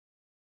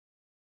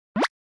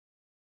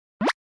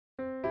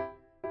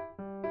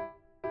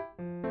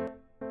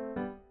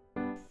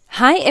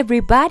Hi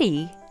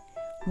everybody!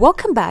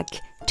 Welcome back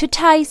to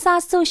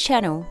Taii-SaSu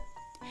channel.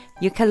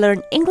 You can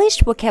learn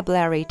English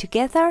vocabulary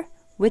together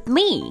with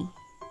me.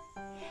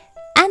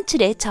 And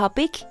today's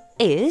topic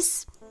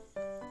is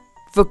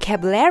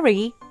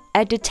vocabulary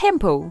at the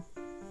temple.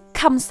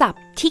 คำศัพ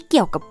ท์ที่เ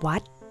กี่ยวกับวั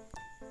ด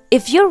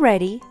If you're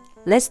ready,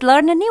 let's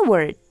learn a new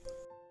word.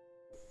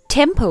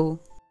 Temple,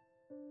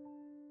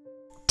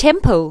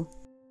 temple,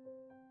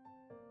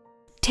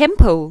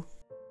 temple.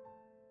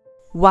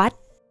 วัด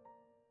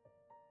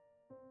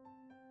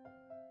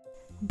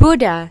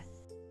Buddha,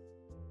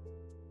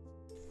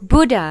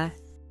 Buddha,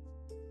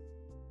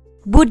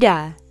 Buddha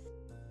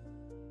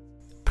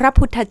พระ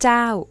พุทธเจ้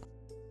า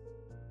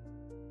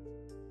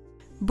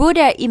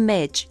Buddha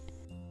image,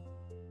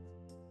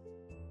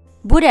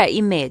 Buddha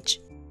image,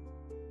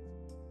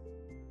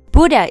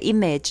 Buddha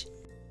image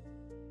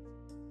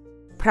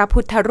พระพุ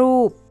ทธรู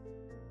ป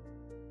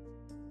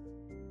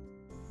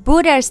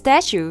Buddha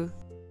statue,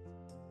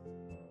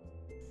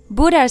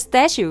 Buddha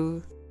statue,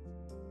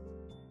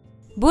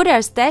 Buddha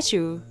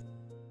statue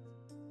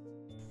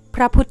พ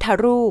ระพุทธ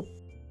รูป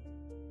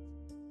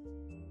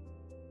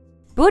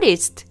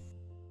Buddhist,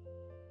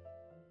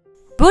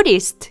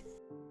 Buddhist,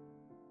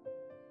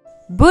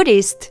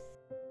 Buddhist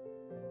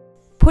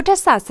พุทธ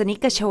ศาสนิ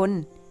กชน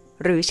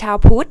หรือชาว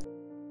พุทธ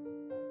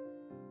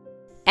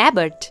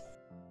Abbot,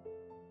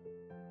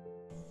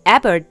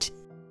 Abbot,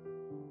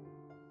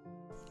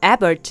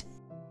 Abbot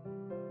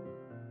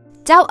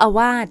เจ้าอาว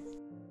าส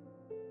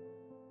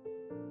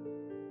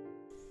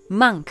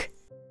Monk,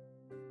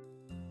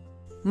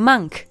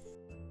 Monk,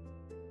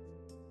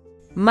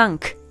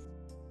 Monk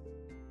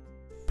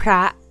พร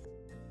ะ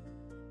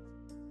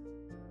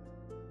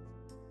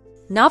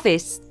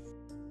Novice,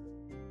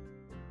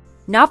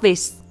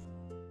 Novice,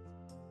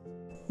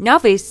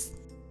 Novice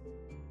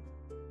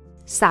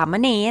สาม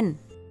เณร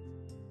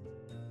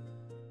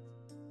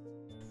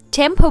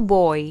Temple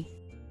boy,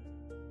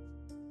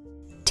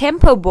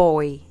 Temple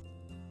boy,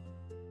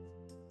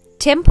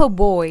 Temple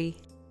boy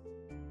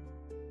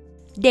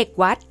เด็ก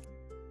วัด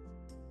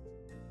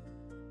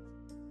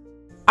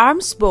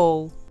Alms bowl,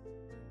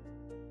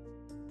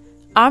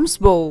 Alms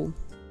bowl,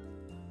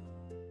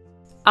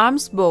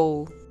 Alms bowl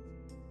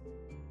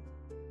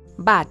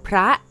บาทพร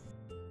ะ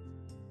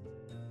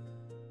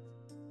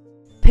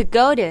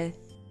Pagoda,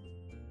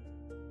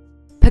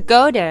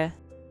 Pagoda,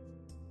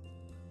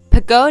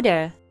 Pagoda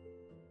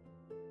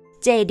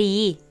เจดี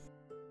ย์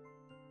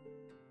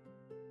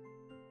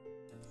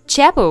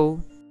Chapel,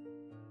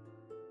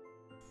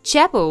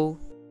 Chapel,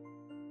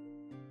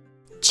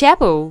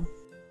 Chapel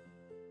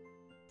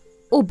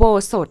อุโบ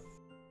สถ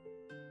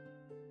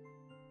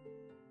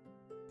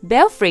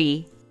Belfry,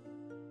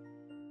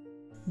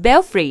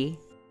 Belfry,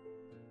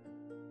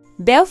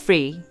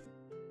 Belfry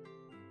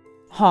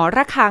หอร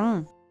ะฆัง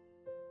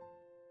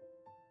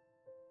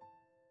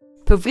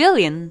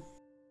Pavilion,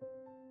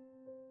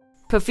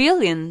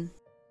 Pavilion,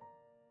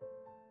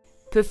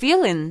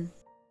 Pavilion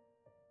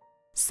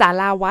ศา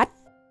ลาวัด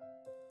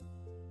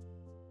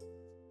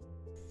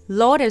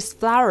Lotus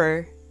flower,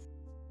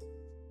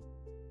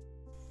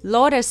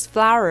 Lotus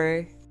flower,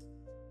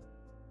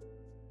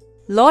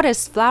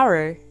 Lotus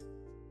flower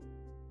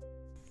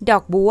ดอ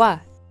กบัว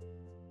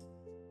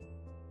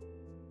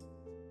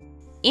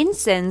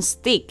Incense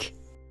stick,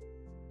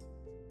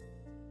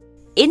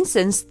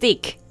 Incense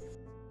stick,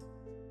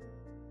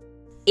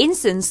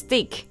 Incense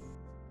stick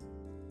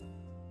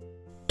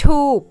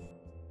ธูป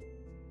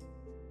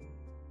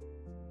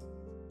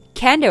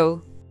Candle,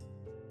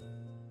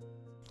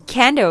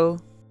 Candle,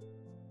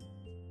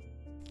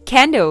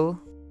 Candle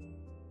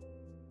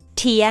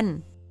เทียน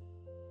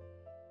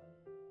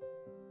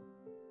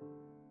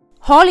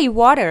Holy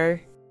water,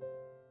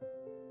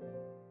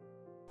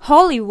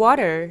 Holy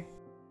water,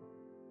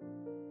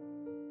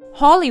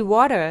 Holy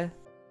water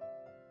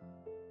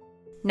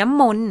น้ำ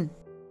มนต์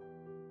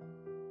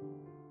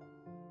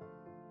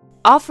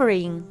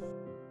Offering,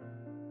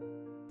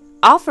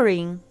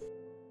 Offering,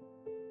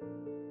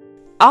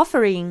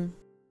 Offering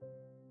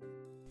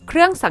เค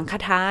รื่องสังฆ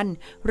ทาน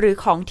หรือ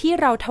ของที่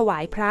เราถวา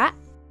ยพระ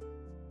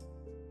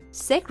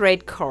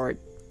Sacred cord,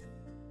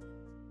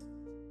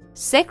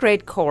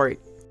 Sacred cord,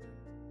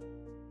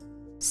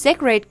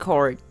 Sacred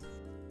cord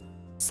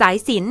สาย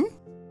สิญจน์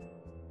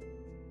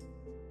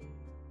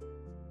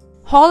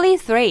Holy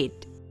thread,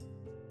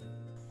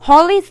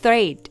 Holy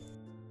thread,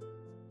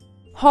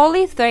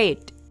 Holy thread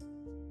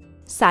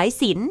สาย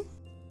สิญจน์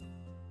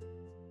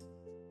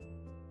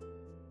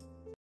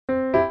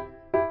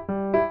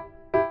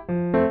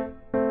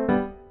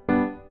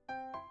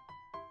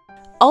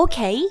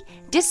Okay,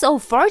 that's all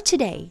for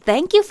today.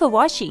 Thank you for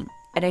watching,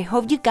 and I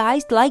hope you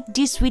guys liked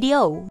this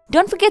video.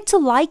 Don't forget to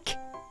like,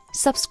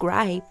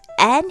 subscribe,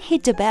 and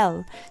hit the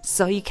bell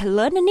so you can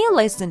learn a new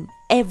lesson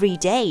every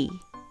day.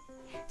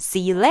 See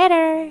you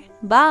later.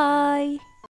 Bye.